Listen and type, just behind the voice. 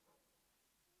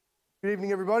Good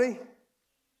evening, everybody.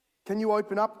 Can you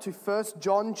open up to 1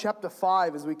 John chapter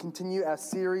 5 as we continue our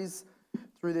series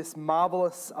through this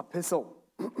marvelous epistle?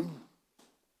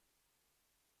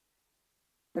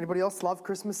 Anybody else love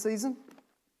Christmas season?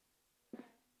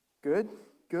 Good.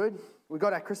 We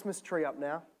got our Christmas tree up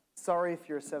now. Sorry if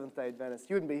you're a Seventh-day Adventist.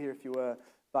 You wouldn't be here if you were,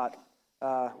 but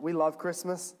we love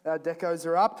Christmas. Our decos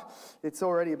are up. It's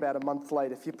already about a month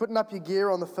late. If you're putting up your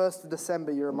gear on the 1st of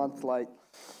December, you're a month late.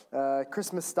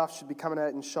 Christmas stuff should be coming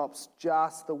out in shops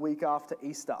just the week after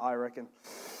Easter, I reckon.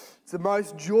 It's the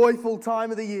most joyful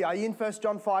time of the year. Are you in 1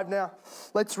 John 5 now?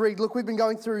 Let's read. Look, we've been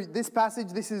going through this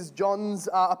passage. This is John's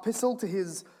epistle to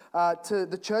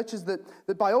the churches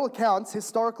that by all accounts,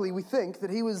 historically, we think that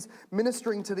he was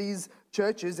ministering to these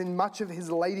churches in much of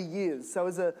his later years. So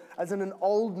as an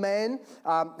old man,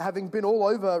 having been all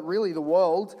over really the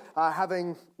world,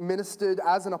 having ministered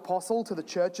as an apostle to the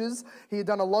churches, he had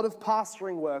done a lot of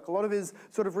pastoring work. A lot of his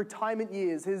sort of retirement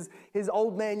years, his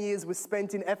old man years were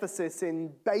spent in Ephesus,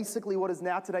 in basically what is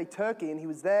now today Turkey. And he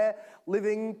was there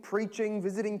living, preaching,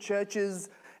 visiting churches.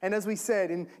 And as we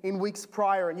said in weeks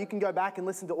prior, and you can go back and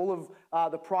listen to all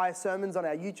of the prior sermons on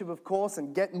our YouTube, of course,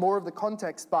 and get more of the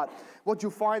context. But what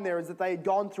you'll find there is that they had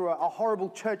gone through a horrible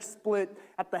church split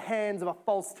at the hands of a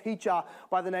false teacher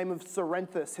by the name of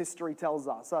Cerinthus, history tells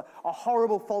us. A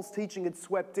horrible false teaching had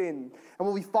swept in. And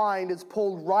what we find is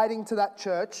Paul writing to that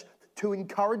church to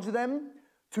encourage them,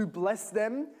 to bless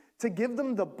them, to give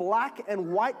them the black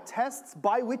and white tests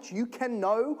by which you can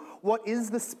know what is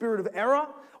the spirit of error,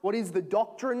 what is the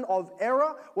doctrine of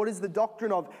error, what is the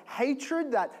doctrine of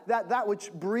hatred, that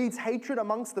which breeds hatred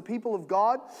amongst the people of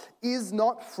God is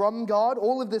not from God.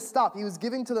 All of this stuff, he was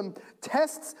giving to them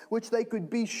tests which they could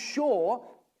be sure,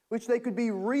 which they could be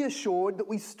reassured that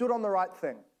we stood on the right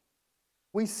thing.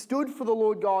 We stood for the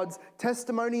Lord God's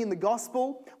testimony in the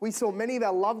gospel. We saw many of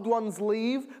our loved ones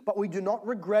leave, but we do not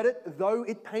regret it, though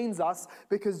it pains us,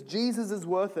 because Jesus is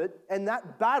worth it. And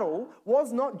that battle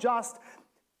was not just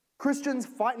Christians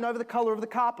fighting over the color of the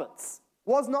carpets,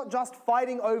 was not just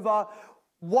fighting over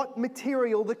what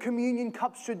material the communion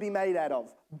cups should be made out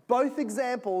of. Both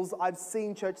examples I've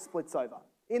seen church splits over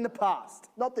in the past,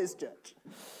 not this church.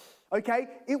 Okay,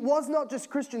 it was not just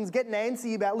Christians getting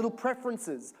antsy about little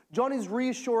preferences. John is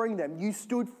reassuring them, you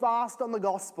stood fast on the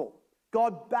gospel.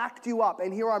 God backed you up.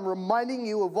 And here I'm reminding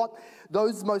you of what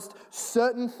those most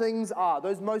certain things are,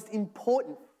 those most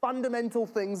important, fundamental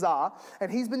things are. And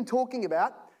he's been talking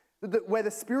about that where the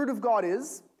Spirit of God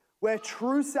is, where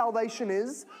true salvation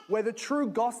is, where the true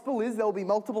gospel is, there will be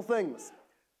multiple things.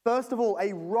 First of all,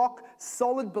 a rock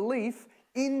solid belief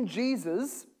in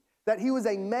Jesus, that he was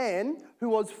a man who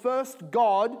was first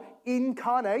God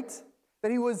incarnate,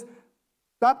 that he was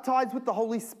baptized with the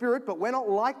Holy Spirit, but we're not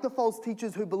like the false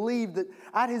teachers who believe that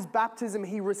at his baptism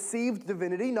he received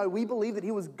divinity. No, we believe that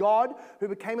he was God who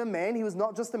became a man. He was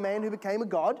not just a man who became a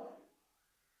God.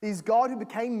 He's God who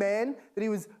became man, that he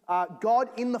was God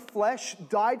in the flesh,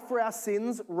 died for our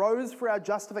sins, rose for our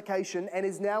justification, and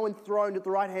is now enthroned at the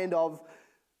right hand of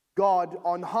God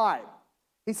on high.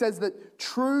 He says that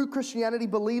true Christianity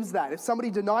believes that. If somebody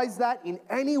denies that in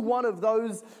any one of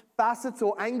those facets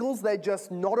or angles, they're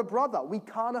just not a brother. We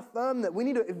can't affirm that. We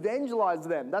need to evangelize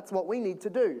them. That's what we need to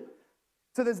do.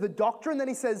 So there's the doctrine. Then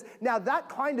he says, now that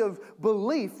kind of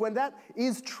belief, when that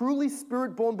is truly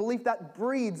spirit-born belief, that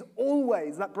breeds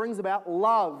always, that brings about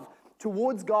love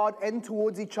towards God and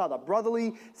towards each other.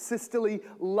 Brotherly, sisterly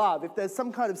love. If there's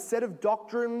some kind of set of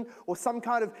doctrine or some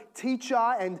kind of teacher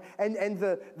and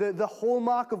the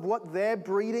hallmark of what they're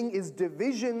breeding is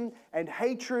division and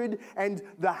hatred and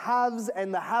the haves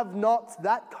and the have-nots,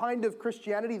 that kind of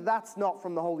Christianity, that's not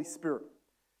from the Holy Spirit.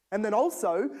 And then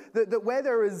also that where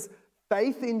there is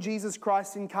faith in Jesus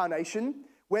Christ's incarnation,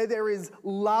 where there is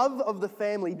love of the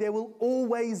family, there will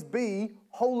always be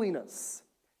holiness.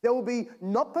 There will be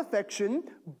not perfection,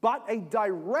 but a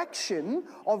direction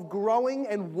of growing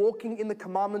and walking in the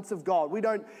commandments of God. We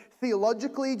don't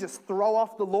theologically just throw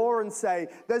off the law and say,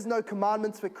 there's no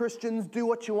commandments for Christians, do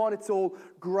what you want, it's all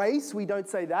grace. We don't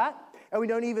say that. And we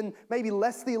don't even, maybe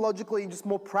less theologically, just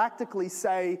more practically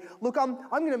say, look, I'm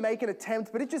going to make an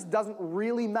attempt, but it just doesn't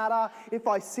really matter if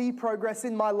I see progress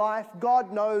in my life.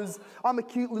 God knows I'm a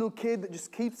cute little kid that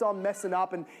just keeps on messing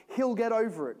up and he'll get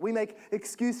over it. We make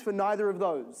excuse for neither of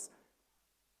those.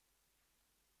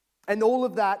 And all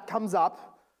of that comes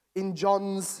up in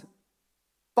John's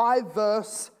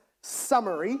 5-verse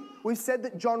summary. We've said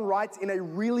that John writes in a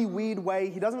really weird way.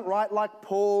 He doesn't write like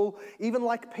Paul, even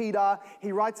like Peter.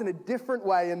 He writes in a different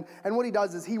way. And what he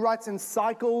does is he writes in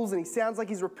cycles, and he sounds like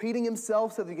he's repeating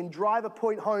himself so that he can drive a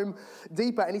point home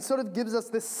deeper. And he sort of gives us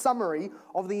this summary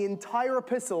of the entire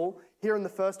epistle here in the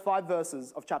first 5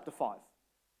 verses of chapter 5.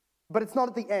 But it's not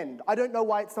at the end. I don't know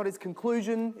why it's not his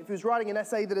conclusion. If he was writing an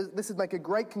essay, this would make a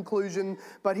great conclusion,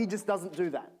 but he just doesn't do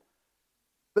that.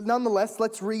 But nonetheless,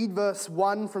 let's read verse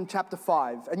 1 from chapter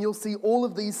 5, and you'll see all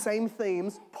of these same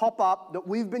themes pop up that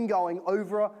we've been going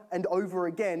over and over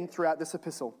again throughout this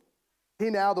epistle.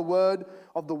 Hear now the word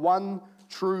of the one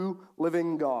true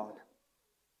living God.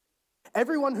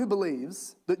 Everyone who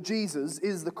believes that Jesus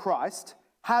is the Christ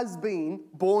has been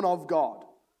born of God,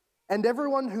 and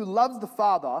everyone who loves the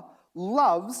Father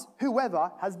loves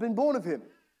whoever has been born of him.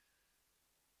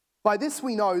 By this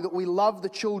we know that we love the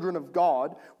children of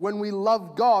God when we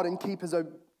love God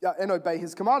and obey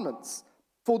his commandments.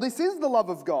 For this is the love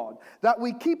of God, that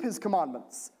we keep his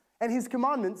commandments, and his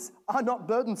commandments are not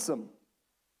burdensome.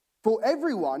 For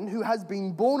everyone who has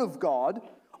been born of God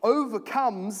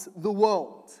overcomes the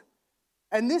world.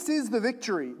 And this is the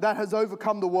victory that has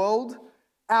overcome the world,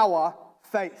 our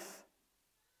faith.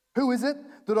 Who is it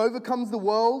that overcomes the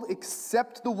world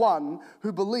except the one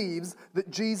who believes that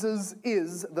Jesus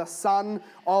is the Son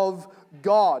of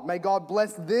God? May God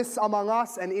bless this among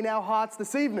us and in our hearts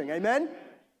this evening. Amen?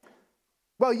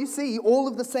 Well, you see all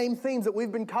of the same themes that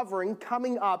we've been covering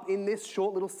coming up in this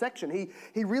short little section.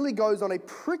 He really goes on a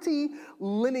pretty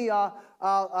linear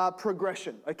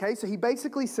progression. Okay, so he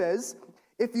basically says,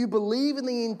 if you believe in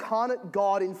the incarnate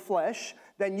God in flesh,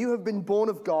 then you have been born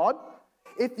of God.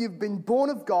 If you've been born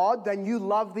of God, then you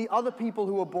love the other people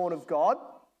who are born of God.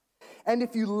 And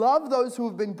if you love those who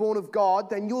have been born of God,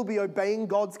 then you'll be obeying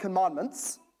God's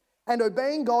commandments. And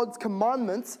obeying God's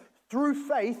commandments through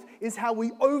faith is how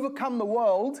we overcome the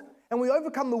world. And we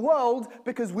overcome the world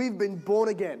because we've been born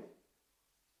again.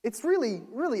 It's really,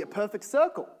 really a perfect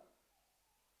circle.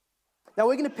 Now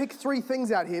we're going to pick 3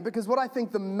 things out here because what I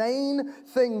think the main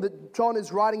thing that John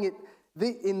is writing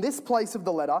in this place of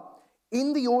the letter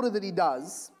in the order that he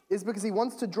does is because he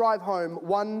wants to drive home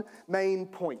one main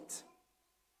point,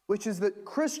 which is that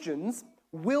Christians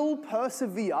will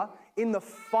persevere in the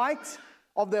fight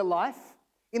of their life,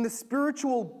 in the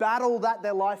spiritual battle that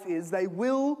their life is. They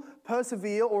will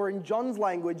persevere, or in John's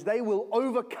language, they will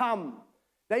overcome.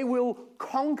 They will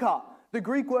conquer. The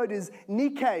Greek word is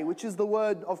Nike, which is the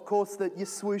word, of course, that your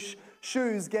swoosh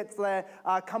shoes gets their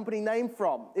company name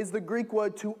from, is the Greek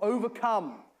word to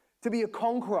overcome, to be a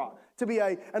conqueror, to be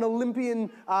an Olympian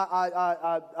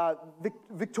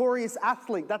victorious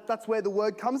athlete. That's where the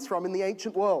word comes from in the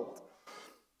ancient world.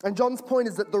 And John's point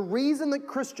is that the reason that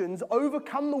Christians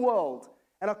overcome the world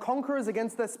and are conquerors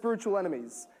against their spiritual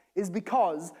enemies is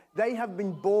because they have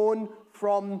been born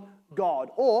from God,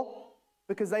 or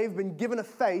because they have been given a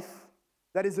faith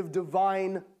that is of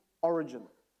divine origin.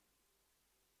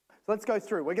 So let's go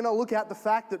through. We're going to look at the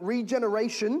fact that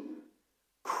regeneration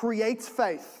creates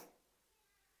faith.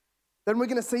 Then we're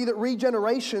going to see that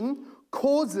regeneration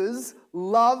causes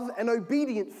love and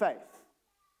obedient faith.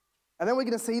 And then we're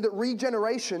going to see that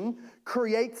regeneration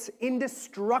creates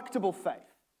indestructible faith.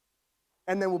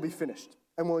 And then we'll be finished.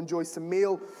 And we'll enjoy some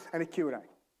meal and a Q&A.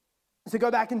 So go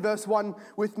back in verse 1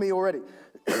 with me already.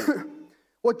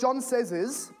 What John says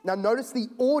is, now notice the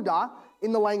order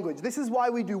in the language. This is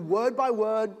why we do word by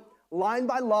word, line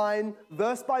by line,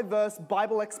 verse by verse,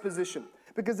 Bible exposition.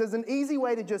 Because there's an easy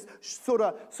way to just sort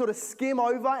of skim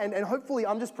over, and hopefully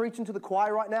I'm just preaching to the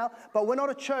choir right now, but we're not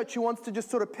a church who wants to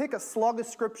just sort of pick a slog of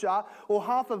scripture or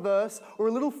half a verse or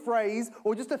a little phrase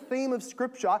or just a theme of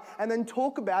scripture and then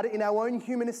talk about it in our own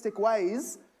humanistic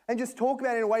ways and just talk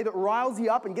about it in a way that riles you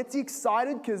up and gets you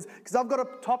excited because I've got a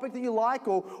topic that you like,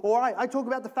 or I talk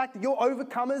about the fact that you're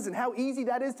overcomers and how easy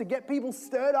that is to get people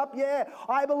stirred up. Yeah,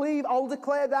 I believe, I'll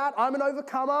declare that, I'm an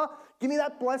overcomer, give me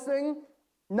that blessing.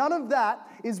 None of that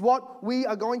is what we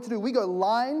are going to do. We go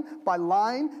line by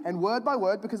line and word by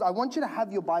word because I want you to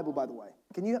have your Bible, by the way.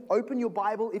 Can you open your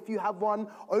Bible if you have one?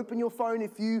 Open your phone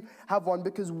if you have one,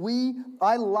 because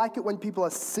I like it when people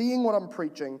are seeing what I'm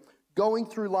preaching, going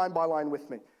through line by line with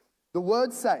me. The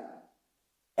words say,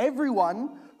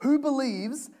 everyone who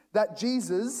believes that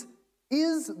Jesus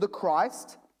is the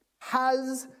Christ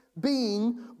has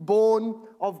been born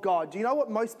of God. Do you know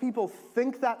what most people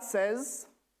think that says?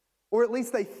 Or at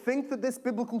least they think that this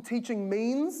biblical teaching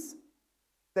means?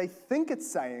 They think it's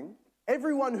saying,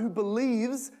 everyone who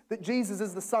believes that Jesus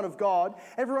is the Son of God,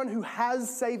 everyone who has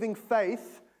saving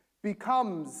faith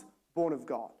becomes born of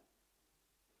God.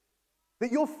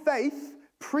 That your faith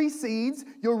precedes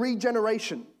your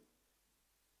regeneration.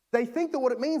 They think that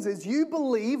what it means is you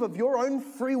believe of your own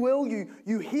free will,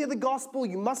 you hear the gospel,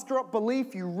 you muster up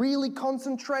belief, you really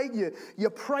concentrate, you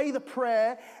pray the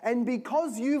prayer, and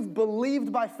because you've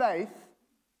believed by faith,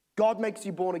 God makes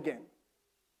you born again.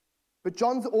 But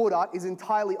John's order is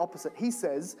entirely opposite. He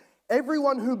says,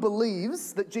 everyone who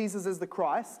believes that Jesus is the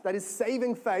Christ, that is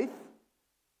saving faith,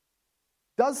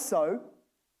 does so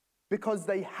because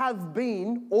they have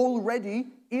been already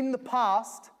in the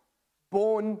past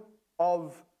born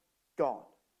of God.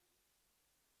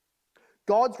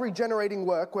 God's regenerating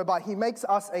work whereby he makes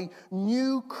us a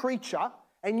new creature,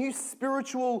 a new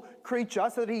spiritual creature,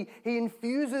 so that he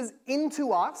infuses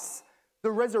into us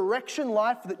the resurrection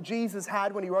life that Jesus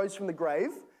had when he rose from the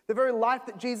grave, the very life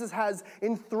that Jesus has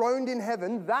enthroned in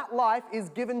heaven. That life is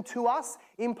given to us,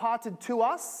 imparted to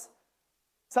us,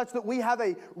 such that we have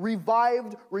a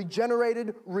revived,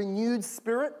 regenerated, renewed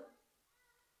spirit.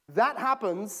 That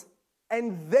happens,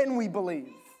 and then we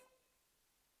believe.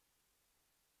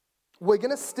 We're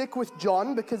going to stick with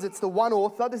John because it's the one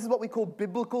author. This is what we call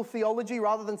biblical theology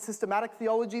rather than systematic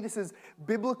theology. This is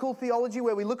biblical theology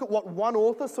where we look at what one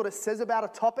author sort of says about a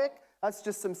topic. That's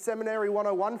just some seminary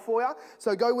 101 for you.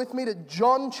 So go with me to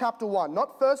John chapter 1.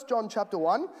 Not 1 John chapter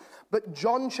 1, but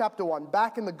John chapter 1,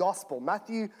 back in the gospel.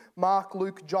 Matthew, Mark,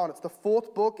 Luke, John. It's the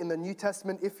fourth book in the New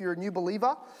Testament if you're a new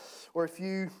believer or if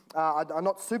you are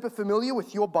not super familiar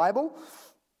with your Bible.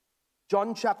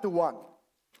 John chapter 1.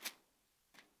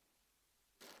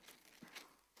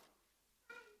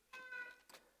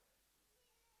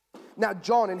 Now,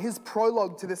 John, in his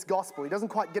prologue to this gospel, he doesn't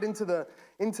quite get into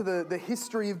the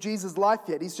history of Jesus' life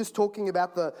yet. He's just talking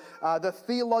about the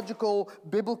theological,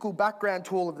 biblical background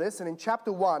to all of this. And in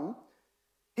chapter 1,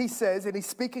 he says, and he's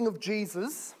speaking of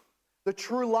Jesus, the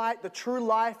true light, the true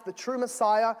life, the true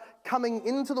Messiah coming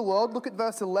into the world. Look at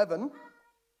verse 11.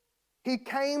 He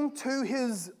came to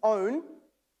his own,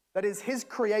 that is his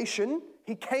creation.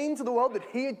 He came to the world that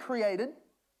he had created.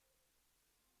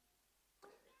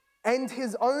 And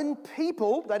his own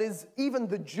people, that is even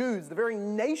the Jews, the very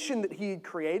nation that he had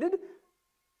created,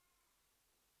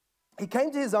 he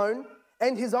came to his own,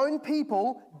 and his own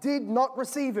people did not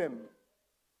receive him.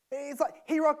 It's like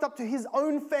he rocked up to his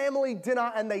own family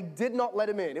dinner and they did not let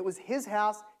him in. It was his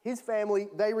house, his family,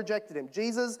 they rejected him.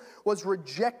 Jesus was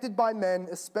rejected by men,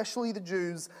 especially the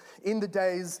Jews, in the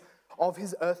days of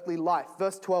his earthly life.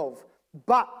 Verse 12,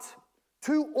 but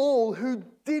to all who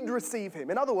did receive him.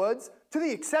 In other words, to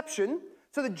the exception.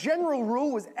 So the general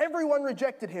rule was everyone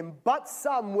rejected him, but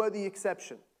some were the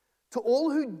exception. To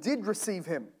all who did receive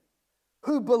him,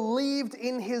 who believed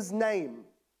in his name,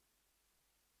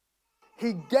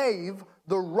 he gave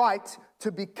the right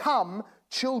to become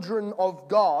children of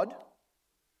God.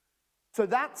 So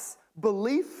that's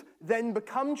belief, then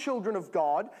become children of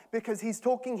God, because he's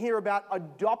talking here about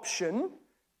adoption,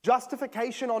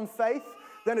 justification on faith,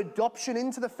 then adoption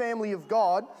into the family of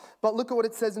God. But look at what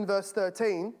it says in verse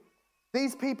 13.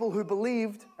 These people who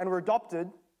believed and were adopted,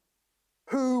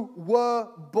 who were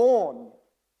born.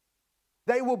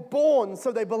 They were born,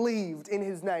 so they believed in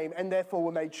his name and therefore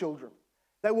were made children.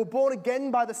 They were born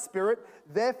again by the Spirit,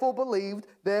 therefore believed,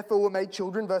 therefore were made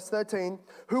children. Verse 13.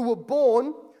 Who were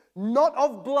born not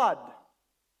of blood.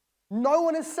 No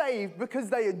one is saved because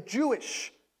they are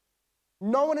Jewish.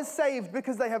 No one is saved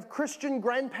because they have Christian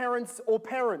grandparents or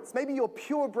parents. Maybe you're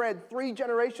purebred 3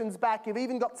 generations back. You've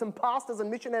even got some pastors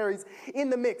and missionaries in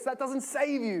the mix. That doesn't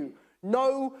save you.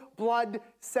 No blood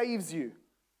saves you.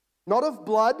 Not of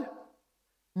blood,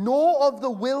 nor of the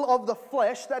will of the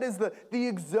flesh. That is the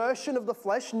exertion of the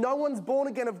flesh. No one's born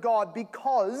again of God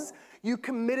because you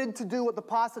committed to do what the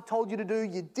pastor told you to do.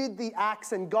 You did the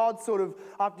acts and God sort of,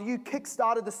 after you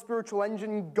kick-started the spiritual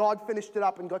engine, God finished it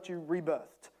up and got you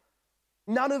rebirthed.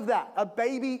 None of that. A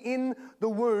baby in the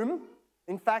womb,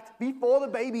 in fact, before the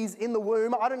baby's in the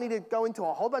womb, I don't need to go into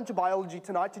a whole bunch of biology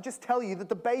tonight to just tell you that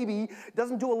the baby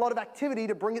doesn't do a lot of activity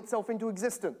to bring itself into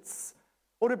existence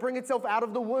or to bring itself out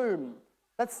of the womb.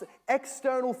 That's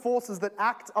external forces that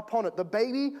act upon it. The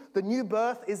baby, the new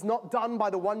birth, is not done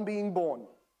by the one being born.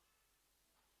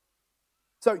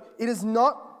 So it is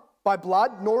not by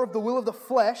blood, nor of the will of the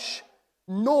flesh,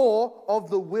 nor of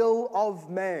the will of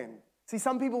man. See,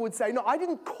 some people would say, no, I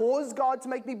didn't cause God to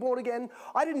make me born again.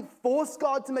 I didn't force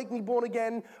God to make me born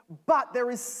again. But there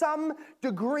is some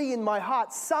degree in my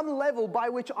heart, some level by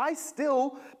which I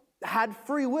still had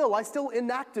free will. I still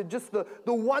enacted just the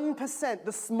 1%,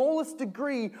 the smallest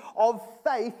degree of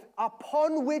faith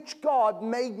upon which God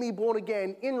made me born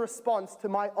again in response to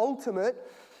my ultimate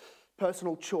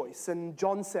personal choice. And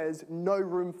John says, no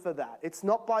room for that. It's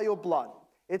not by your blood.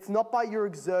 It's not by your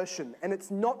exertion, and it's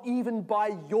not even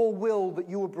by your will that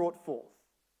you were brought forth.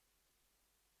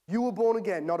 You were born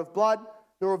again, not of blood,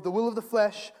 nor of the will of the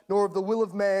flesh, nor of the will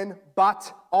of man,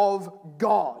 but of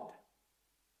God.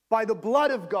 By the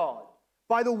blood of God,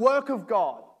 by the work of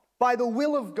God, by the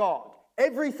will of God.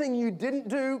 Everything you didn't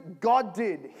do, God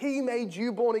did. He made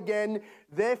you born again,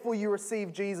 therefore you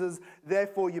received Jesus,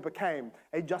 therefore you became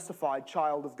a justified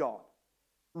child of God.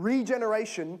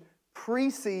 Regeneration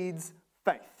precedes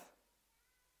faith.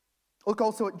 Look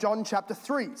also at John chapter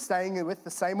 3, staying with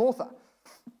the same author.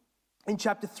 In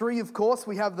chapter 3, of course,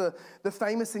 we have the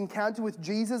famous encounter with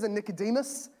Jesus and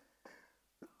Nicodemus.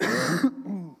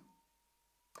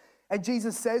 And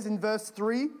Jesus says in verse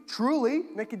 3, truly,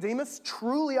 Nicodemus,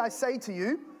 truly I say to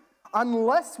you,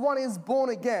 unless one is born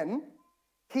again,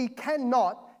 he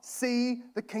cannot see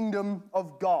the kingdom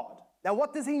of God. Now,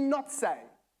 what does he not say?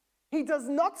 He does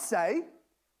not say,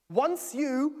 once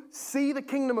you see the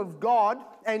kingdom of God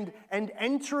and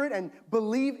enter it and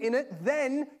believe in it,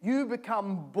 then you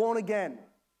become born again.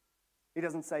 He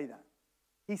doesn't say that.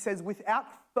 He says, without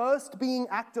first being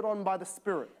acted on by the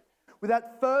Spirit,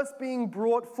 without first being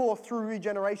brought forth through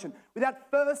regeneration, without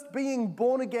first being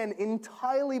born again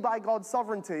entirely by God's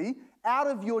sovereignty, out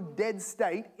of your dead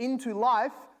state into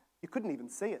life, you couldn't even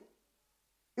see it.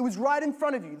 It was right in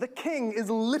front of you. The king is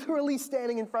literally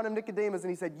standing in front of Nicodemus, and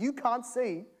he said, you can't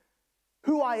see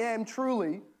who I am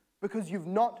truly because you've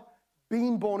not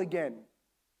been born again.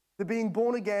 The being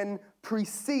born again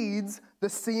precedes the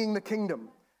seeing the kingdom.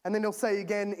 And then he'll say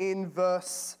again in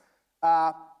verse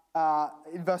 5,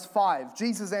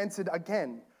 Jesus answered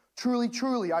again, truly,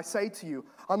 truly, I say to you,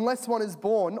 unless one is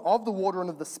born of the water and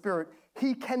of the Spirit,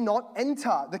 he cannot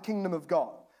enter the kingdom of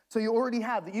God. So you already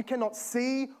have that. You cannot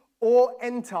see or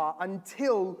enter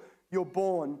until you're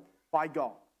born by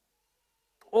God.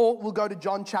 Or we'll go to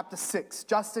John chapter 6,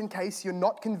 just in case you're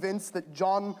not convinced that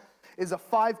John is a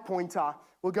 5-pointer.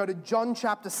 We'll go to John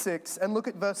chapter 6 and look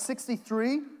at verse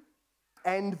 63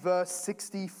 and verse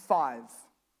 65.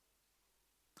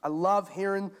 I love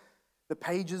hearing the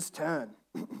pages turn.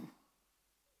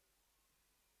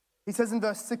 He says in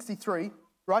verse 63,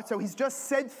 right? So he's just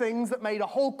said things that made a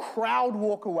whole crowd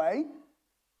walk away.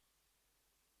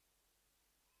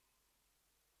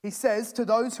 He says to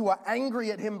those who are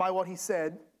angry at him by what he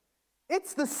said,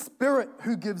 it's the Spirit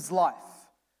who gives life.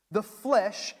 The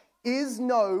flesh is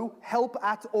no help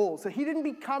at all. So he didn't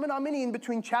become an Arminian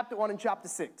between chapter 1 and chapter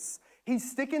 6.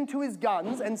 He's sticking to his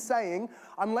guns and saying,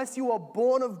 unless you are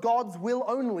born of God's will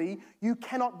only, you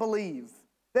cannot believe.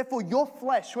 Therefore, your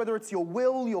flesh, whether it's your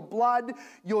will, your blood,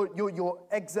 your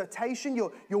exertation,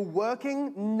 your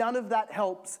working, none of that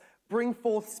helps bring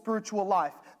forth spiritual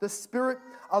life. The Spirit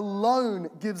alone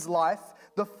gives life.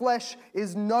 The flesh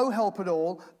is no help at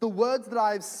all. The words that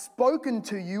I have spoken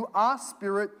to you are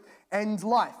spirit and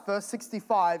life. Verse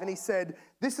 65, and he said,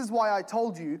 this is why I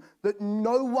told you that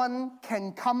no one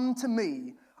can come to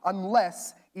me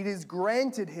unless it is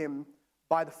granted him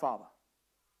by the Father.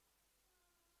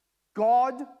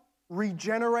 God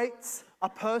regenerates a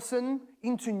person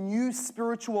into new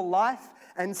spiritual life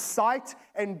and sight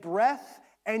and breath,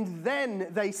 and then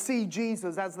they see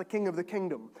Jesus as the King of the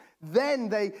kingdom. Then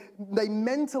they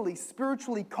mentally,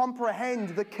 spiritually comprehend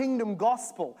the kingdom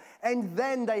gospel, and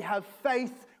then they have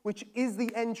faith, which is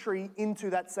the entry into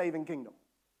that saving kingdom.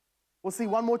 We'll see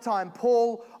one more time.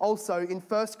 Paul also in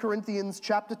 1 Corinthians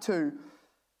chapter 2,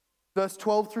 verse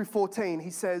 12 through 14,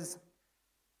 he says,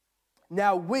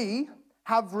 now we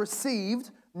have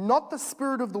received not the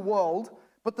spirit of the world,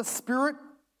 but the Spirit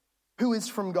who is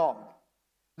from God,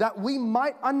 that we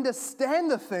might understand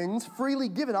the things freely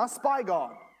given us by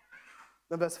God.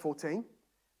 Then verse 14,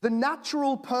 the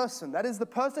natural person, that is the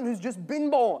person who's just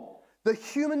been born, the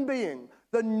human being,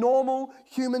 the normal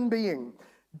human being,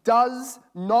 does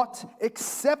not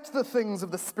accept the things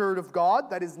of the Spirit of God,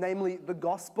 that is namely the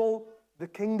gospel, the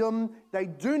kingdom. They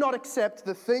do not accept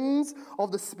the things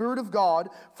of the Spirit of God,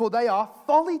 for they are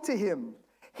folly to him.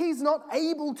 He's not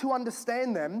able to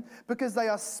understand them because they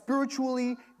are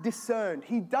spiritually discerned.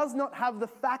 He does not have the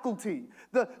faculty,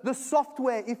 the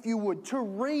software, if you would, to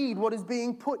read what is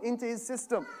being put into his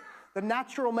system. The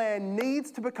natural man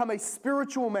needs to become a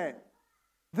spiritual man.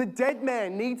 The dead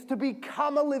man needs to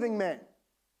become a living man.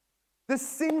 The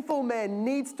sinful man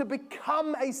needs to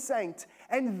become a saint,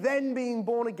 and then being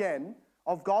born again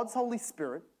of God's Holy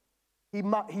Spirit, he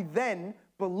then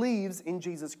believes in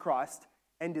Jesus Christ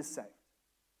and is saved.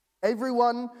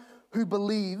 Everyone who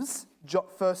believes,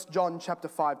 1 John chapter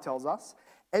 5 tells us,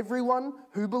 everyone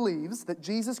who believes that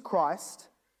Jesus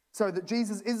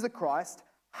is the Christ,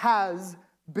 has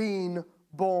been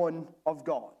born of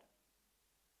God.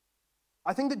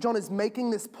 I think that John is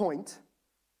making this point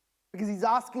because he's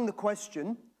asking the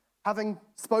question, having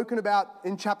spoken about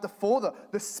in chapter 4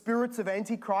 the spirits of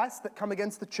Antichrist that come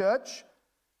against the church,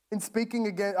 in speaking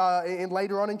again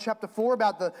later on in chapter 4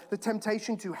 about the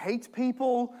temptation to hate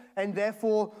people and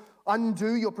therefore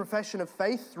undo your profession of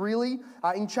faith, really.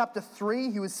 In chapter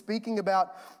 3, he was speaking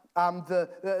about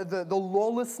the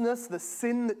lawlessness, the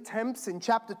sin that tempts. In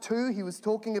chapter 2, he was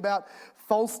talking about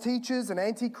false teachers and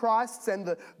antichrists and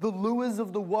the lures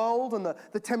of the world and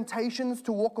the temptations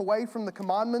to walk away from the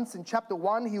commandments. In chapter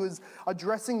 1, he was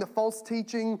addressing the false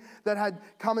teaching that had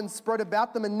come and spread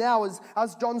about them. And now,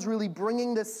 as John's really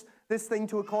bringing this thing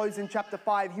to a close in chapter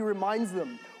 5, he reminds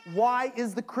them, why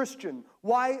is the Christian,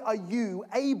 why are you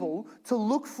able to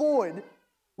look forward,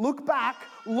 look back,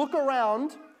 look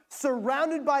around,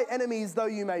 surrounded by enemies though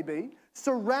you may be,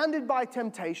 surrounded by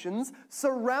temptations,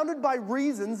 surrounded by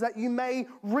reasons that you may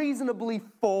reasonably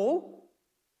fall?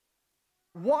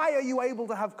 Why are you able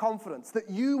to have confidence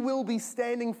that you will be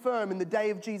standing firm in the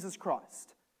day of Jesus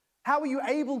Christ? How are you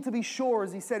able to be sure,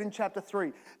 as he said in chapter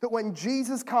 3, that when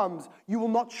Jesus comes, you will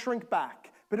not shrink back,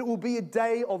 but it will be a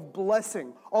day of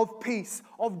blessing, of peace,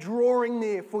 of drawing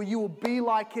near, for you will be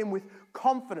like him with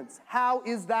confidence? How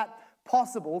is that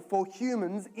possible for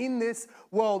humans in this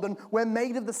world? And we're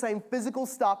made of the same physical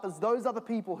stuff as those other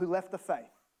people who left the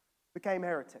faith, became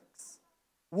heretics,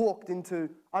 walked into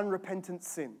unrepentant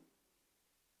sin.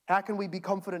 How can we be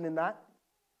confident in that?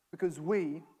 Because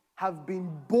we have been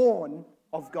born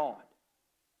of God.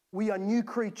 We are new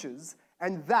creatures,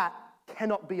 and that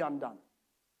cannot be undone.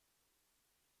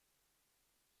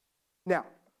 Now,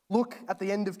 look at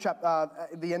the end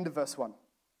of verse 1.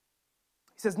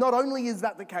 He says, not only is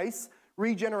that the case,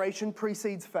 regeneration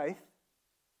precedes faith,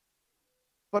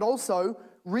 but also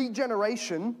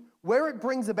regeneration, where it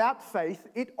brings about faith,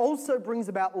 it also brings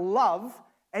about love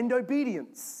and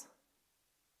obedience.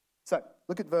 So,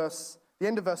 look at the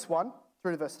end of verse 1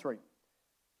 through to verse 3.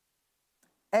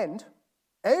 And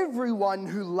everyone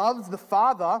who loves the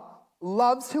Father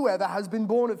loves whoever has been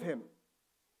born of him.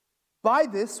 By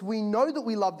this we know that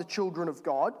we love the children of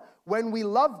God, when we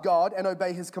love God and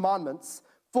obey his commandments.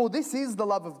 For this is the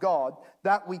love of God,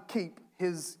 that we keep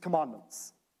his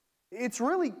commandments. It's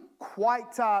really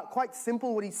quite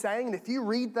simple what he's saying. And if you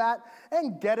read that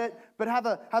and get it, but have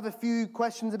a few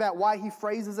questions about why he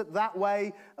phrases it that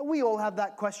way, we all have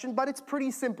that question, but it's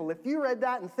pretty simple. If you read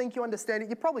that and think you understand it,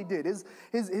 you probably did.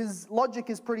 His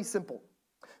logic is pretty simple.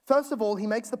 First of all, he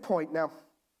makes the point. Now,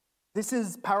 this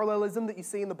is parallelism that you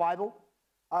see in the Bible.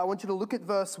 I want you to look at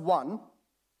verse 1.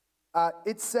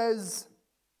 It says,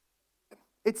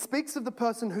 it speaks of the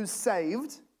person who's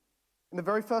saved, in the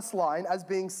very first line, as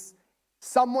being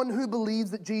someone who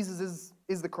believes that Jesus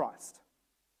is the Christ.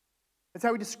 That's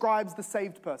how he describes the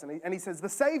saved person. And he says, the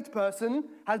saved person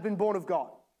has been born of God.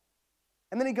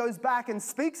 And then he goes back and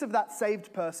speaks of that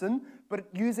saved person, but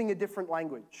using a different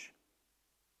language.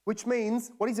 Which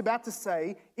means what he's about to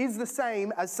say is the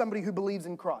same as somebody who believes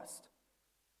in Christ.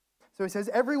 So he says,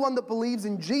 everyone that believes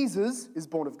in Jesus is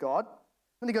born of God.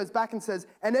 Then he goes back and says,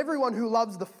 and everyone who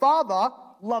loves the Father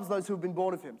loves those who have been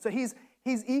born of him. So he's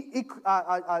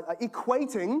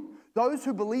equating those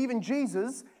who believe in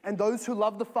Jesus and those who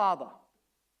love the Father,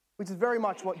 which is very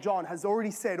much what John has already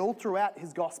said all throughout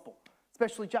his gospel,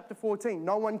 especially chapter 14.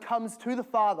 No one comes to the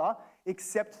Father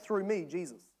except through me,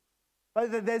 Jesus.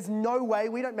 But there's no way,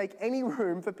 we don't make any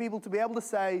room for people to be able to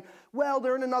say, well,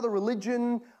 they're in another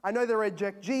religion, I know they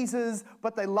reject Jesus,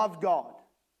 but they love God.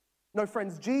 No,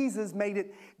 friends, Jesus made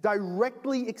it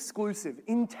directly exclusive,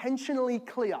 intentionally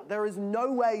clear. There is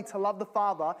no way to love the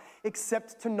Father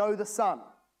except to know the Son.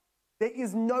 There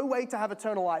is no way to have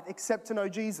eternal life except to know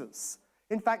Jesus.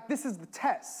 In fact, this is the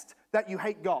test that you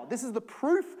hate God. This is the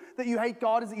proof that you hate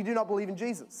God, is that you do not believe in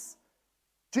Jesus.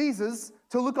 Jesus,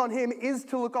 to look on him is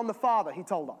to look on the Father, he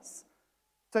told us.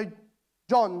 So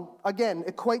John, again,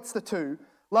 equates the two.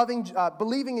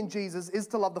 Believing in Jesus is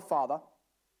to love the Father.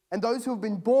 And those who have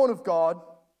been born of God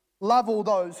love all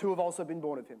those who have also been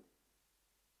born of him.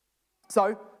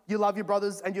 So, you love your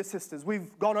brothers and your sisters.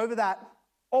 We've gone over that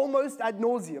almost ad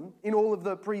nauseum in all of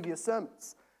the previous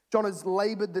sermons. John has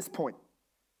labored this point.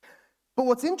 But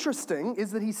what's interesting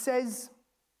is that he says,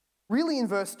 really in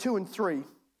verse 2 and 3,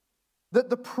 that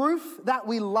the proof that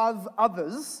we love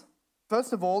others,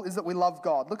 first of all, is that we love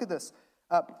God. Look at this.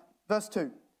 Verse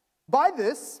 2. By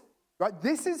this... right,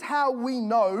 this is how we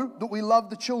know that we love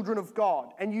the children of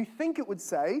God. And you think it would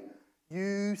say,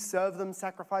 you serve them,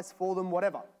 sacrifice for them,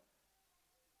 whatever.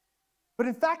 But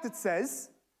in fact it says,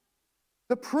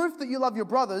 the proof that you love your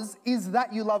brothers is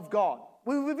that you love God.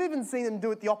 We've even seen him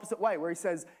do it the opposite way, where he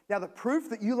says, now the proof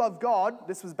that you love God,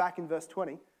 this was back in verse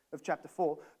 20 of chapter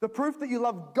 4, the proof that you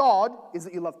love God is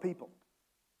that you love people.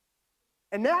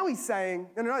 And now he's saying,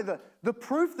 no, the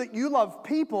proof that you love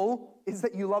people is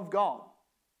that you love God.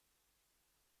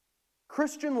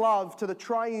 Christian love to the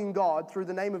triune God through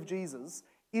the name of Jesus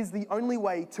is the only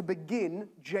way to begin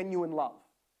genuine love.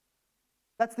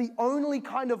 That's the only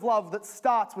kind of love that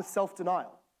starts with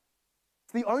self-denial.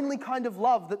 It's the only kind of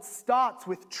love that starts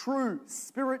with true,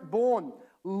 spirit-born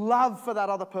love for that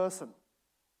other person.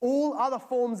 All other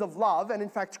forms of love, and in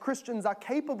fact Christians are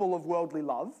capable of worldly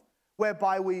love,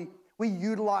 whereby we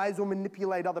utilize or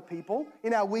manipulate other people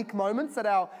in our weak moments, at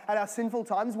our sinful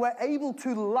times. We're able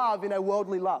to love in a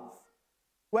worldly love.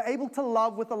 We're able to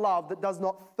love with a love that does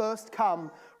not first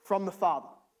come from the Father.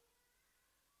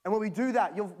 And when we do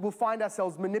that, we'll find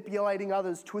ourselves manipulating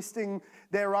others, twisting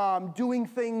their arm, doing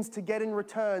things to get in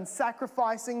return,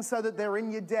 sacrificing so that they're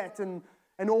in your debt, and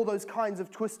all those kinds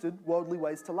of twisted worldly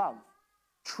ways to love.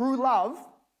 True love,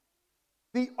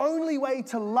 the only way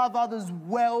to love others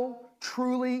well,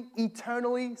 truly,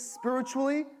 eternally,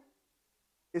 spiritually,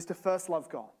 is to first love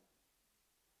God.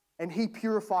 And He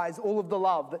purifies all of the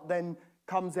love that then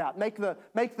comes out. Make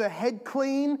the head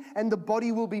clean and the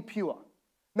body will be pure.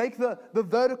 Make the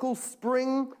vertical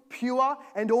spring pure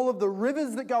and all of the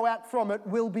rivers that go out from it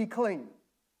will be clean.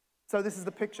 So this is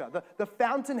the picture. The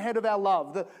fountainhead of our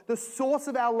love, the source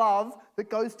of our love that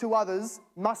goes to others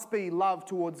must be love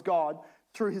towards God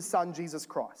through His Son, Jesus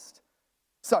Christ.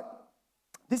 So,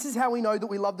 this is how we know that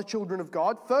we love the children of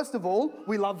God. First of all,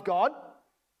 we love God.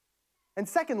 And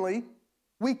secondly,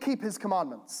 we keep His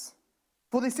commandments.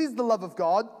 For this is the love of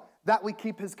God, that we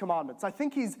keep His commandments. I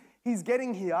think he's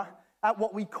getting here at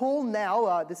what we call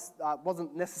now, this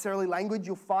wasn't necessarily language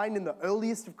you'll find in the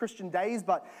earliest of Christian days,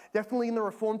 but definitely in the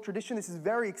Reformed tradition, this is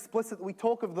very explicit that we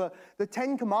talk of the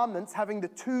 10 Commandments having the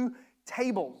 2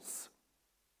 tables.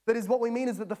 That is, what we mean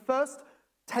is that the first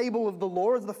table of the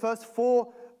law is the first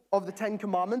 4 of the 10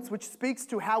 Commandments, which speaks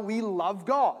to how we love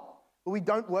God. We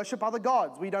don't worship other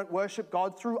gods. We don't worship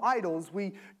God through idols.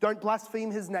 We don't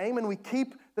blaspheme His name, and we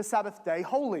keep the Sabbath day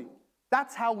holy.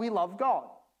 That's how we love God.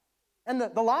 And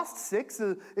the last 6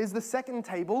 is the second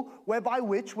table, whereby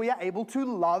which we are able to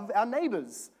love our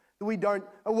neighbors.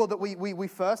 We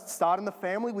first start in the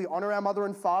family. We honor our mother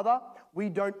and father. We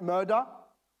don't murder.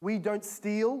 We don't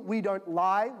steal. We don't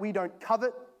lie. We don't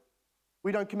covet.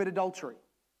 We don't commit adultery.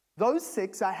 Those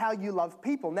 6 are how you love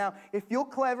people. Now, if you're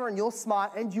clever and you're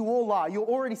smart and you all are, you're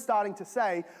already starting to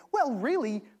say, well,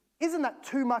 really, isn't that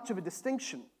too much of a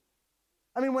distinction?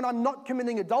 I mean, when I'm not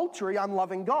committing adultery, I'm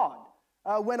loving God.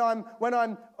 When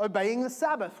I'm obeying the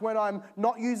Sabbath, when I'm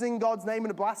not using God's name in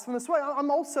a blasphemous way,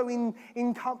 I'm also in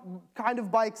kind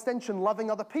of by extension loving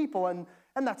other people, and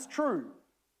that's true.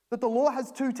 That the law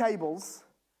has 2 tables,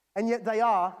 and yet they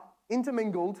are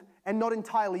intermingled and not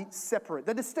entirely separate.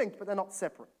 They're distinct, but they're not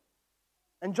separate.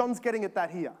 And John's getting at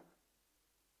that here.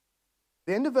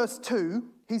 The end of verse 2,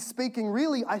 he's speaking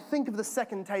really, I think, of the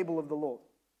second table of the law.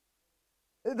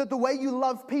 That the way you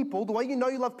love people, the way you know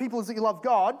you love people is that you love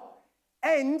God,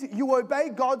 and you obey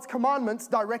God's commandments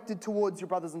directed towards your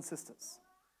brothers and sisters.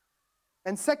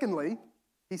 And secondly,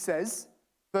 he says,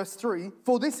 verse 3,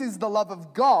 for this is the love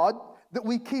of God, that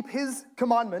we keep His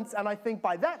commandments, and I think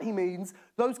by that he means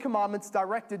those commandments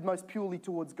directed most purely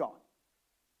towards God.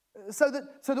 So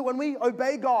that when we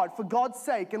obey God for God's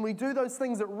sake and we do those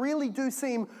things that really do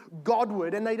seem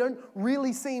Godward and they don't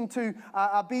really seem to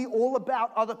be all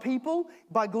about other people,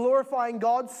 by glorifying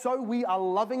God, so we are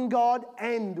loving God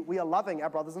and we are loving our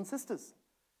brothers and sisters.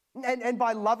 And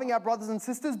by loving our brothers and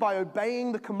sisters, by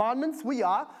obeying the commandments, we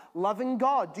are loving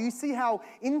God. Do you see how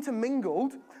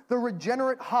intermingled the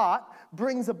regenerate heart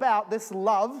brings about this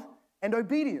love and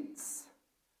obedience?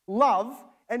 Love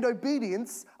and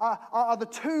obedience are the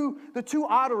two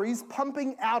arteries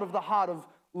pumping out of the heart of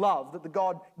love that the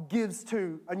God gives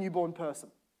to a newborn person.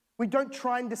 We don't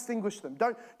try and distinguish them.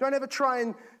 Don't ever try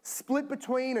and split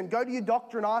between and go to your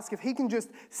doctor and ask if he can just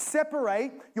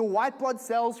separate your white blood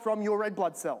cells from your red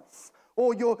blood cells,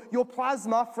 or your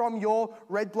plasma from your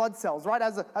red blood cells, right?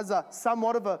 As a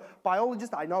somewhat of a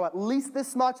biologist, I know at least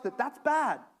this much that's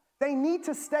bad. They need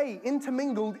to stay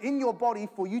intermingled in your body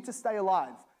for you to stay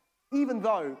alive, even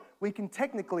though we can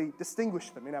technically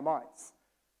distinguish them in our minds.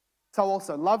 So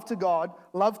also, love to God,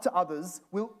 love to others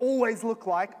will always look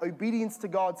like obedience to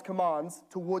God's commands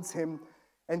towards Him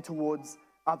and towards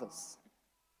others.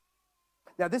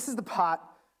 Now, this is the part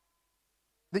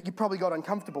that you probably got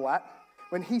uncomfortable at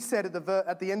when he said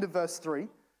at the end of verse 3.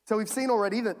 So we've seen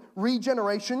already that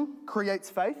regeneration creates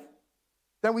faith.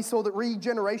 Then we saw that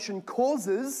regeneration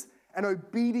causes an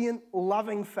obedient,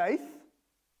 loving faith.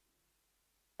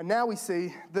 And now we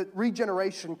see that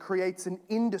regeneration creates an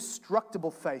indestructible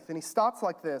faith. And he starts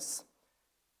like this,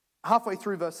 halfway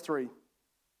through verse 3.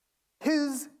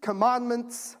 His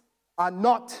commandments are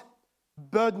not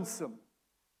burdensome.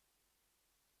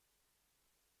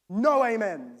 No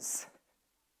amens.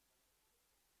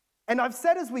 And I've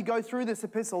said as we go through this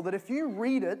epistle that if you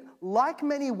read it, like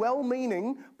many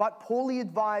well-meaning but poorly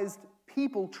advised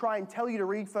people try and tell you to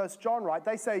read 1 John, right?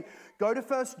 They say, go to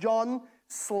 1 John,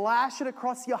 slash it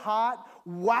across your heart,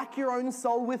 whack your own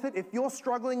soul with it. If you're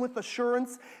struggling with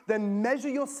assurance, then measure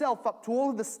yourself up to all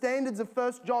of the standards of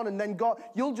 1 John, and then God,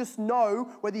 you'll just know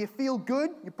whether you feel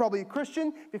good, you're probably a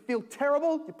Christian. If you feel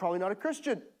terrible, you're probably not a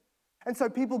Christian. And so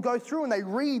people go through and they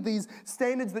read these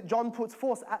standards that John puts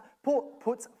forth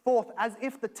as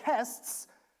if the tests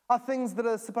are things that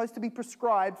are supposed to be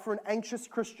prescribed for an anxious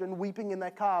Christian weeping in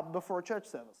their car before a church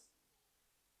service.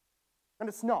 And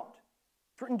it's not.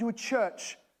 It's written to a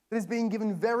church that is being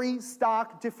given very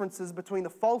stark differences between the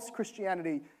false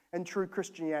Christianity and true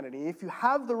Christianity. If you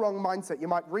have the wrong mindset, you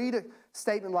might read a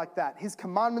statement like that. His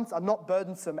commandments are not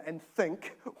burdensome, and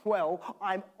think, well,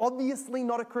 I'm obviously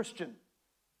not a Christian.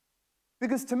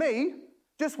 Because to me,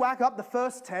 just whack up the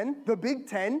first 10, the big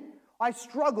 10, I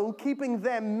struggle keeping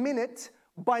them minute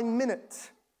by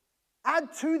minute.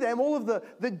 Add to them all of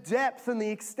the depth and the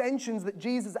extensions that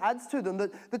Jesus adds to them,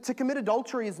 that to commit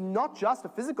adultery is not just a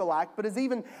physical act, but is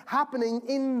even happening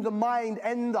in the mind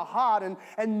and the heart,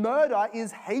 and murder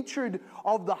is hatred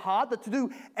of the heart, that to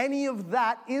do any of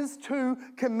that is to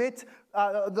commit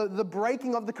the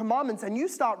breaking of the commandments. And you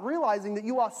start realizing that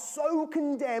you are so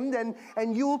condemned,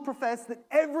 and you will profess that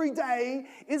every day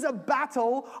is a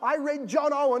battle. I read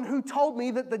John Owen, who told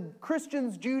me that the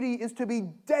Christian's duty is to be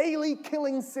daily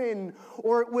killing sin,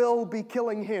 or it will be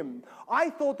killing him. I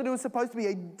thought that it was supposed to be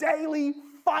a daily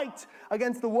fight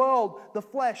against the world, the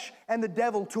flesh, and the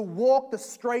devil, to walk the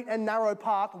straight and narrow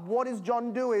path. What is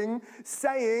John doing?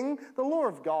 Saying the law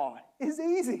of God is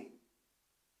easy.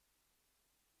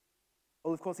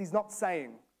 Well, of course, he's not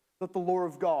saying that the law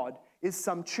of God is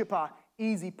some chipper,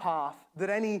 easy path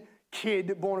that any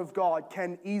kid born of God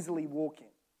can easily walk in.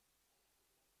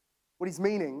 What he's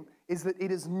meaning is that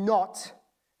it is not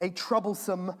a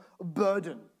troublesome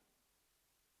burden.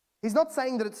 He's not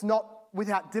saying that it's not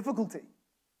without difficulty.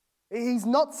 He's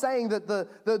not saying that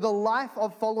the life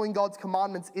of following God's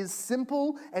commandments is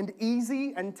simple and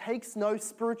easy and takes no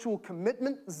spiritual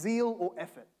commitment, zeal, or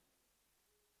effort.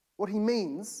 What he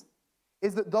means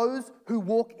is that those who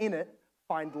walk in it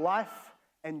find life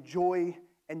and joy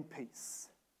and peace.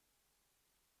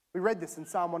 We read this in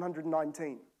Psalm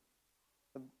 119,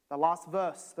 the last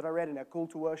verse that I read in our call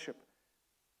to worship.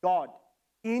 God,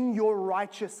 in your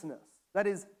righteousness, that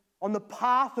is, on the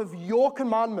path of your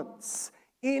commandments,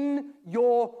 in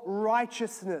your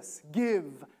righteousness,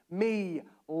 give me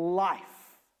life.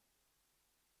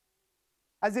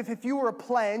 As if you were a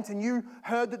plant and you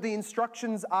heard that the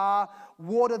instructions are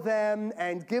water them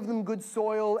and give them good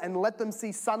soil and let them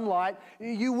see sunlight,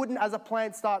 you wouldn't as a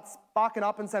plant start sparking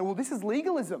up and saying, well, this is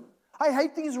legalism. I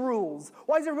hate these rules.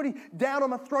 Why is everybody down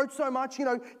on my throat so much,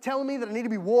 telling me that I need to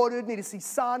be watered, need to see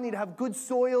sun, need to have good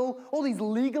soil, all these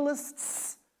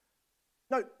legalists.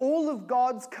 No, all of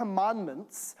God's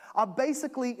commandments are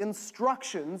basically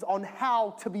instructions on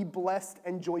how to be blessed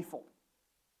and joyful.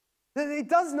 It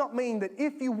does not mean that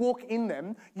if you walk in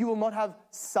them, you will not have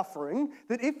suffering.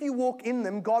 That if you walk in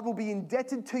them, God will be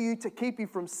indebted to you to keep you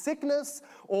from sickness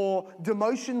or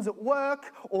demotions at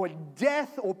work or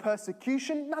death or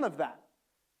persecution. None of that.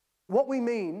 What we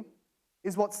mean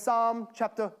is what Psalm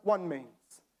chapter 1 means.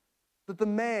 That the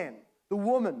man, the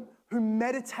woman who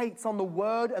meditates on the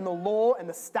word and the law and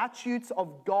the statutes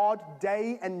of God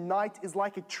day and night is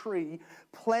like a tree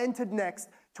planted next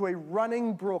to a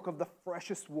running brook of the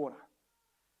freshest water.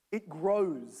 It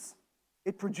grows.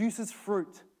 It produces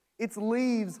fruit. Its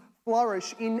leaves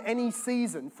flourish in any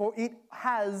season, for it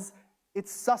has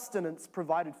its sustenance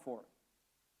provided for it.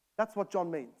 That's what John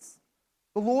means.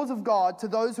 The laws of God to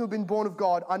those who have been born of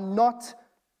God are not,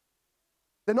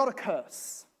 they're not a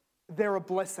curse. They're a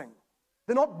blessing.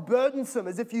 They're not burdensome,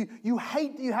 as if you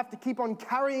hate that you have to keep on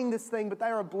carrying this thing, but they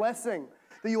are a blessing,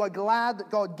 that you are glad that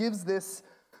God gives this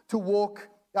to walk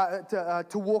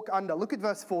under. Look at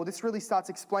verse 4. This really starts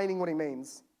explaining what he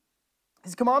means.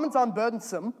 His commandments aren't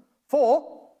burdensome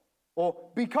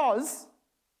because.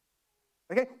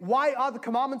 Okay, why are the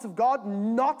commandments of God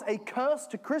not a curse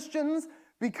to Christians?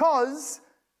 Because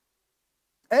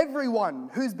everyone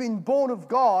who's been born of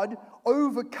God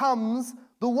overcomes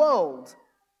the world.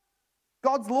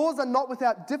 God's laws are not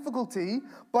without difficulty,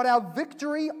 but our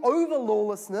victory over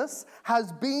lawlessness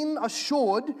has been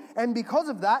assured, and because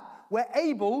of that, we're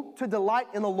able to delight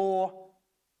in the law,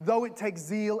 though it takes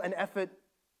zeal and effort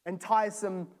and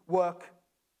tiresome work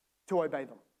to obey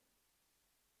them.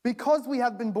 Because we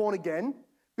have been born again,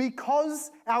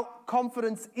 because our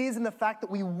confidence is in the fact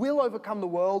that we will overcome the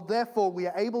world, therefore we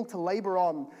are able to labor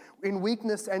on in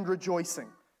weakness and rejoicing.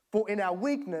 For in our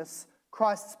weakness,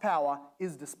 Christ's power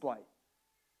is displayed.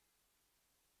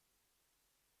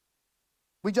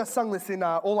 We just sung this in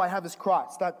All I Have is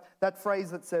Christ, that phrase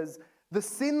that says, the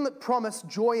sin that promised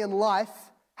joy and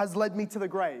life has led me to the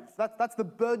grave. That's the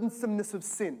burdensomeness of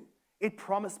sin. It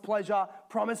promised pleasure,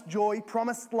 promised joy,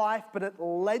 promised life, but it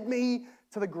led me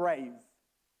to the grave.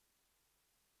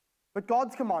 But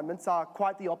God's commandments are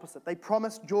quite the opposite. They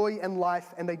promise joy and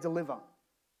life, and they deliver.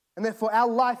 And therefore our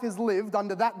life is lived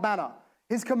under that banner.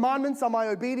 His commandments are my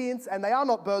obedience, and they are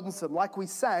not burdensome, like we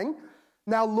sang.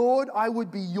 Now, Lord, I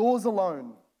would be yours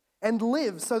alone, and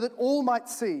live so that all might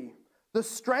see. The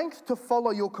strength to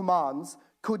follow your commands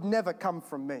could never come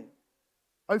from me.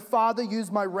 O Father,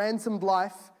 use my ransomed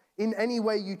life in any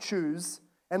way you choose,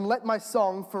 and let my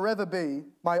song forever be,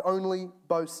 my only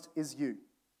boast is you.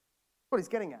 What he's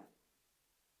getting at.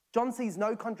 John sees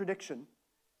no contradiction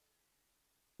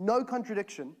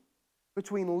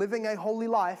between living a holy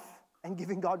life and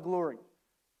giving God glory.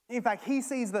 In fact, he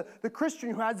sees the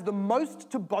Christian who has the most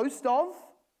to boast of,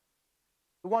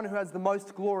 the one who has the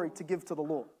most glory to give to the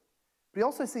Lord. But he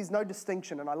also sees no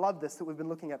distinction, and I love this that we've been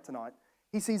looking at tonight.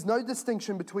 He sees no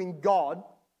distinction between God,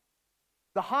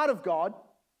 the heart of God,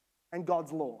 and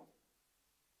God's law.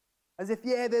 As if,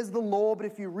 yeah, there's the law, but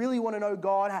if you really want to know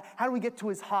God, how do we get to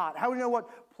his heart? How do we know what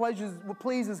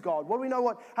pleases God? How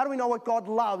do we know what God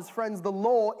loves? Friends, the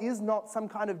law is not some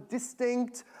kind of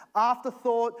distinct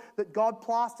afterthought that God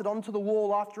plastered onto the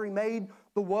wall after he made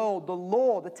the world. The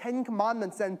law, the 10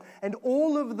 Commandments, and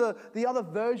all of the other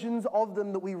versions of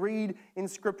them that we read in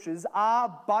Scriptures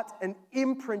are but an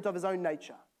imprint of his own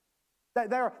nature.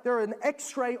 They're an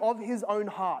x-ray of his own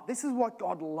heart. This is what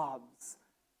God loves.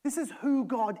 This is who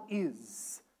God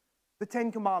is. The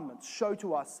 10 Commandments show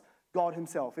to us God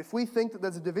himself. If we think that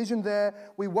there's a division there,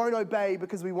 we won't obey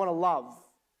because we want to love.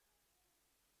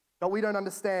 But we don't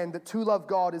understand that to love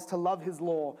God is to love his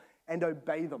law and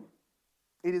obey them.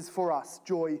 It is for us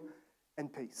joy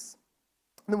and peace.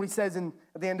 And then what he says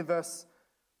at the end of verse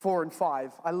 4 and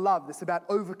 5, I love this about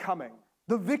overcoming.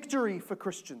 The victory for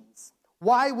Christians.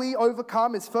 Why we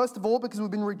overcome is first of all because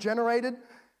we've been regenerated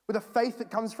with a faith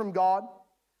that comes from God.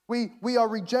 We are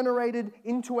regenerated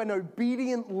into an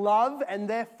obedient love, and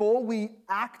therefore we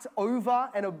act over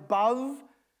and above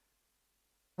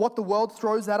what the world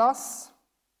throws at us.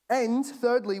 And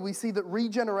thirdly, we see that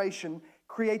regeneration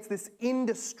creates this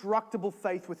indestructible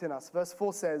faith within us. Verse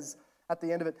 4 says at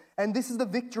the end of it, and this is the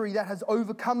victory that has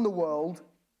overcome the world,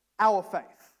 our faith.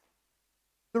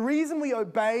 The reason we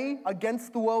obey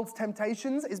against the world's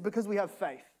temptations is because we have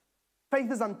faith. Faith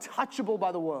is untouchable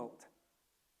by the world.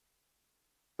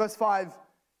 Verse 5,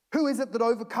 who is it that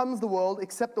overcomes the world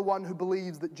except the one who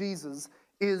believes that Jesus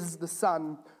is the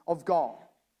Son of God?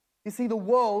 You see, the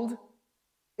world,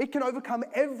 it can overcome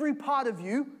every part of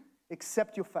you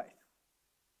except your faith.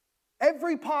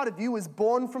 Every part of you is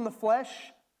born from the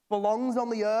flesh, belongs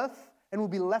on the earth, and will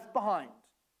be left behind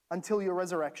until your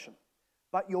resurrection.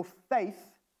 But your faith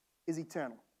is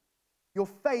eternal. Your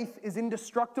faith is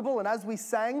indestructible, and as we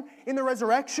sang, in the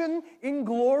resurrection, in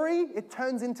glory, it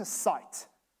turns into sight.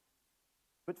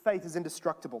 But faith is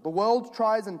indestructible. The world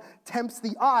tries and tempts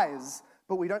the eyes,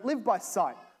 but we don't live by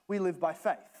sight. We live by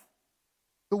faith.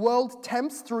 The world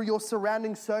tempts through your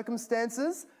surrounding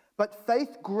circumstances, but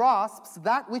faith grasps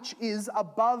that which is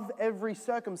above every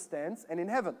circumstance and in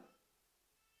heaven.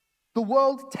 The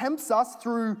world tempts us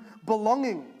through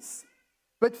belongings,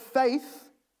 but faith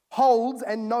holds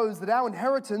and knows that our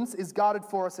inheritance is guarded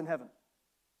for us in heaven.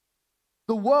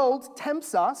 The world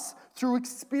tempts us through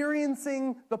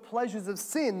experiencing the pleasures of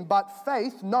sin, but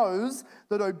faith knows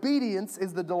that obedience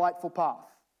is the delightful path.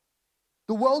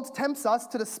 The world tempts us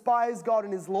to despise God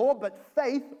and his law, but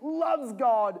faith loves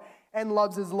God and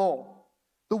loves his law.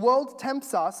 The world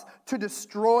tempts us to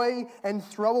destroy and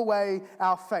throw away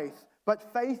our faith,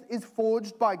 but faith is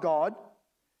forged by God,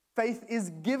 faith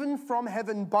is given from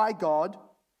heaven by God,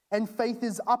 and faith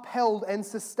is upheld and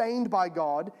sustained by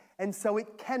God, and so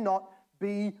it cannot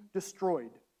be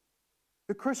destroyed.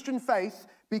 The Christian faith,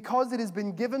 because it has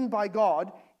been given by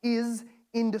God, is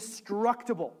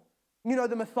indestructible. You know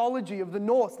the mythology of the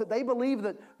Norse, that they believe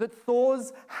that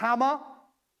Thor's hammer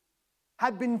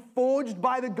had been forged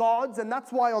by the gods, and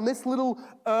that's why on this little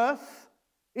earth,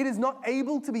 it is not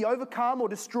able to be overcome or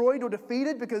destroyed or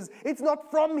defeated because it's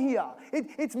not from here.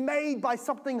 It's made by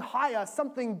something higher,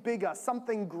 something bigger,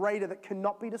 something greater that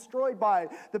cannot be destroyed by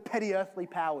the petty earthly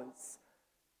powers.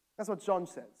 That's what John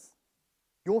says.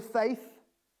 Your faith,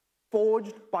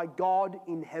 forged by God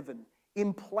in heaven.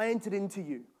 implanted into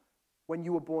you when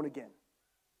you were born again.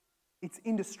 It's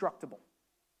indestructible.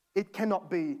 It cannot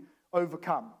be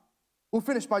overcome. We'll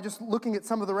finish by just looking at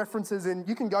some of the references, and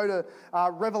you can go to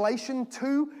Revelation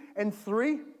 2 and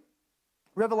 3.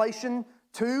 Revelation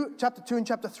 2, chapter 2 and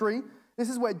chapter 3. This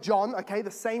is where John,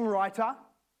 the same writer,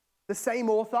 the same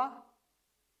author,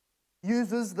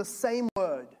 uses the same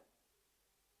word.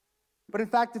 But in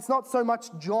fact, it's not so much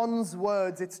John's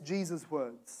words, it's Jesus'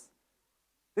 words.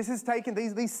 This is taken,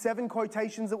 these 7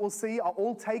 quotations that we'll see are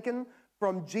all taken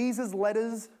from Jesus'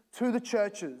 letters to the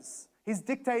churches. He's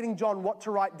dictating John what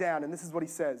to write down, and this is what he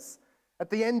says. At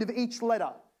the end of each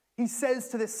letter, he says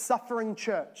to this suffering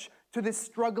church, to this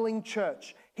struggling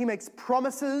church, he makes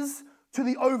promises to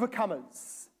the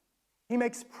overcomers. He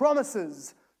makes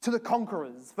promises to the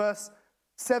conquerors. Verse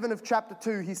 7 of chapter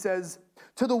 2, he says,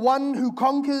 "To the one who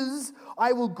conquers,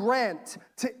 I will grant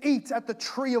to eat at the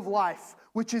tree of life,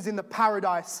 which is in the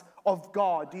paradise of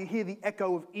God." Do you hear the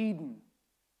echo of Eden?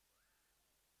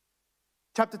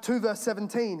 Chapter 2, verse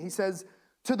 17, he says,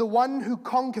 "To the one who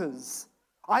conquers,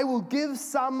 I will give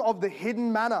some of the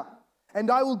hidden manna, and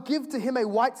I will give to him a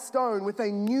white stone with a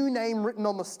new name written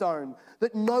on the stone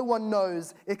that no one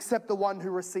knows except the one who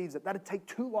receives it." That'd take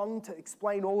too long to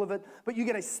explain all of it, but you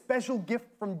get a special gift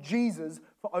from Jesus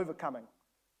for overcoming.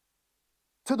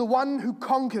 "To the one who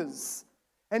conquers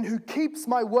and who keeps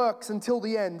my works until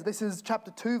the end." This is chapter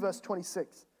 2, verse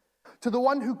 26. "To the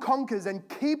one who conquers and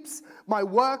keeps my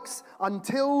works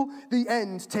until the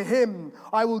end, to him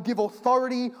I will give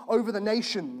authority over the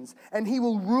nations, and he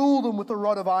will rule them with a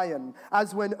rod of iron,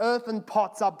 as when earthen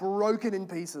pots are broken in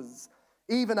pieces,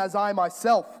 even as I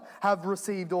myself have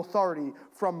received authority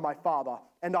from my Father,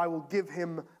 and I will give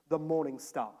him the morning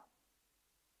star."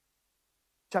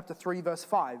 Chapter 3, verse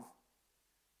 5.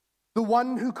 "The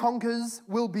one who conquers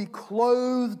will be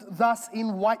clothed thus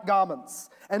in white garments,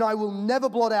 and I will never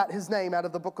blot out his name out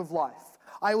of the book of life.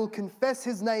 I will confess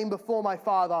his name before my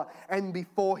Father and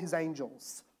before his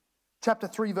angels." Chapter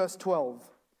 3, verse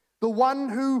 12. "The one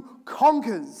who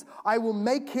conquers, I will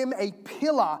make him a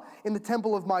pillar in the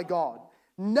temple of my God.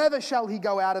 Never shall he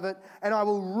go out of it, and I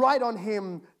will write on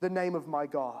him the name of my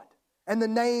God, and the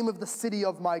name of the city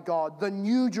of my God, the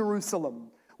New Jerusalem,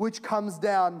 which comes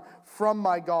down from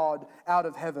my God out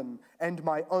of heaven, and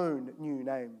my own new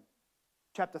name."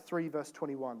 Chapter 3, verse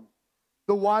 21.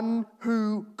 "The one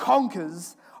who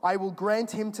conquers, I will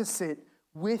grant him to sit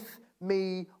with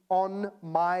me on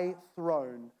my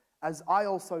throne, as I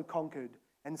also conquered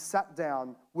and sat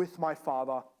down with my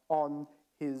Father on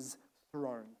his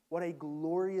throne." What a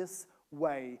glorious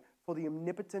way for the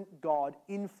omnipotent God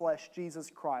in flesh, Jesus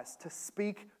Christ, to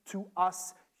speak to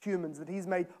us humans, that he's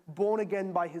made born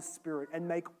again by his Spirit, and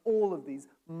make all of these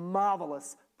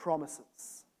marvelous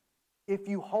promises. If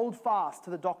you hold fast to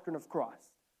the doctrine of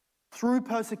Christ, through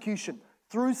persecution,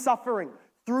 through suffering,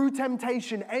 through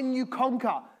temptation, and you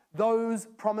conquer, those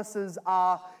promises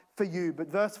are for you. But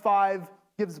verse 5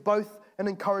 gives both an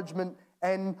encouragement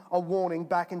and a warning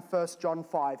back in 1 John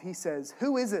 5. He says,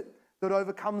 "Who is it that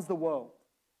overcomes the world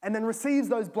and then receives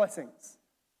those blessings?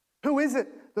 Who is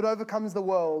it that overcomes the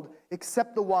world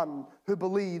except the one who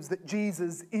believes that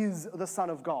Jesus is the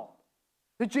Son of God?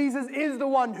 That Jesus is the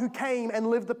one who came and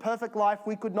lived the perfect life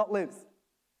we could not live.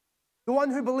 The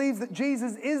one who believes that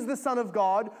Jesus is the Son of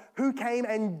God who came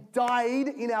and died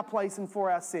in our place and for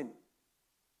our sin.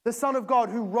 The Son of God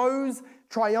who rose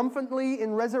triumphantly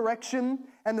in resurrection,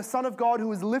 and the Son of God who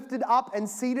was lifted up and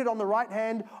seated on the right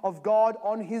hand of God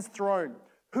on his throne.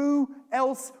 Who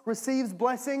else receives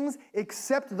blessings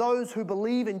except those who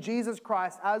believe in Jesus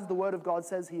Christ, as the Word of God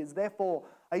says he is? Therefore,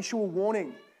 I issue a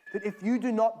warning that if you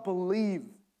do not believe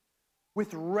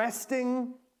with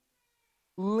resting,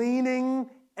 leaning,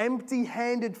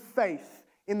 empty-handed faith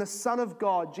in the Son of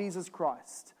God, Jesus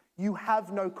Christ, you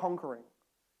have no conquering.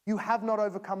 You have not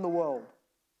overcome the world.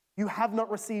 You have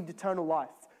not received eternal life.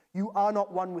 You are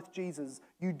not one with Jesus.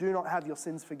 You do not have your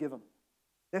sins forgiven.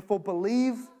 Therefore,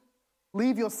 believe,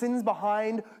 leave your sins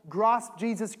behind, grasp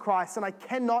Jesus Christ, and I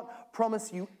cannot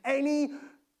promise you any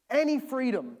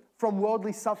freedom from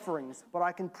worldly sufferings, but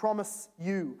I can promise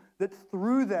you that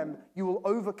through them you will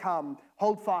overcome,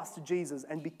 hold fast to Jesus,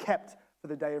 and be kept for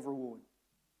the day of reward.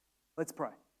 Let's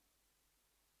pray.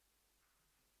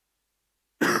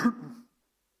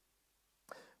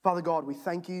 Father God, we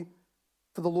thank you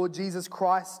for the Lord Jesus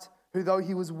Christ, who though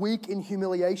he was weak in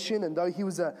humiliation, and though he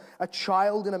was a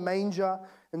child in a manger,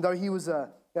 and though he was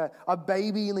a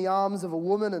baby in the arms of a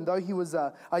woman, and though he was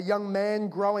a young man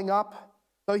growing up,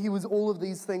 though he was all of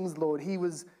these things, Lord, he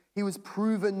was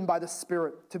proven by the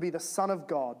Spirit to be the Son of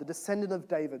God, the descendant of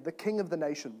David, the King of the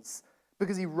nations.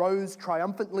 because he rose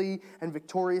triumphantly and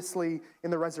victoriously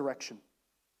in the resurrection.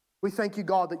 We thank you,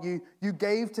 God, that you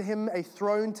gave to him a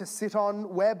throne to sit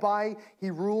on, whereby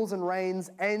he rules and reigns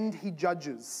and he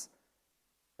judges.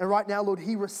 And right now, Lord,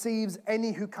 he receives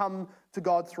any who come to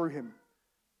God through him.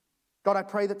 God, I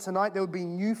pray that tonight there would be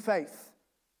new faith,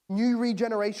 new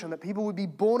regeneration, that people would be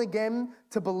born again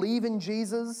to believe in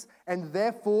Jesus and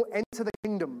therefore enter the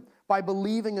kingdom by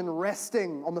believing and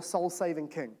resting on the soul-saving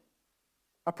King.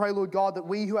 I pray, Lord God, that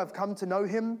we who have come to know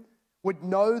him would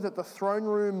know that the throne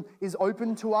room is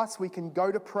open to us. We can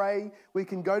go to pray. We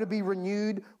can go to be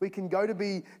renewed. We can go to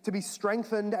be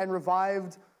strengthened and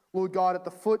revived. Lord God, at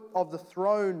the foot of the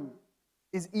throne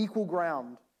is equal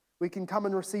ground. We can come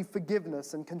and receive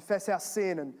forgiveness and confess our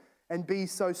sin and be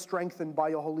so strengthened by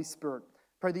your Holy Spirit.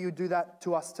 Pray that you would do that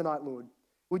to us tonight, Lord.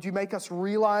 Would you make us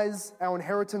realize our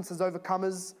inheritance as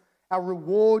overcomers, our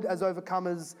reward as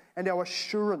overcomers, and our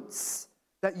assurance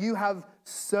that you have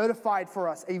certified for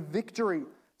us a victory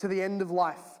to the end of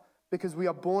life because we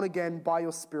are born again by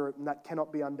your Spirit, and that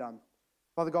cannot be undone.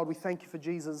 Father God, we thank you for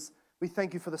Jesus. We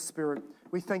thank you for the Spirit.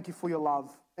 We thank you for your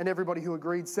love. And everybody who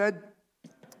agreed said,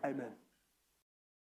 amen.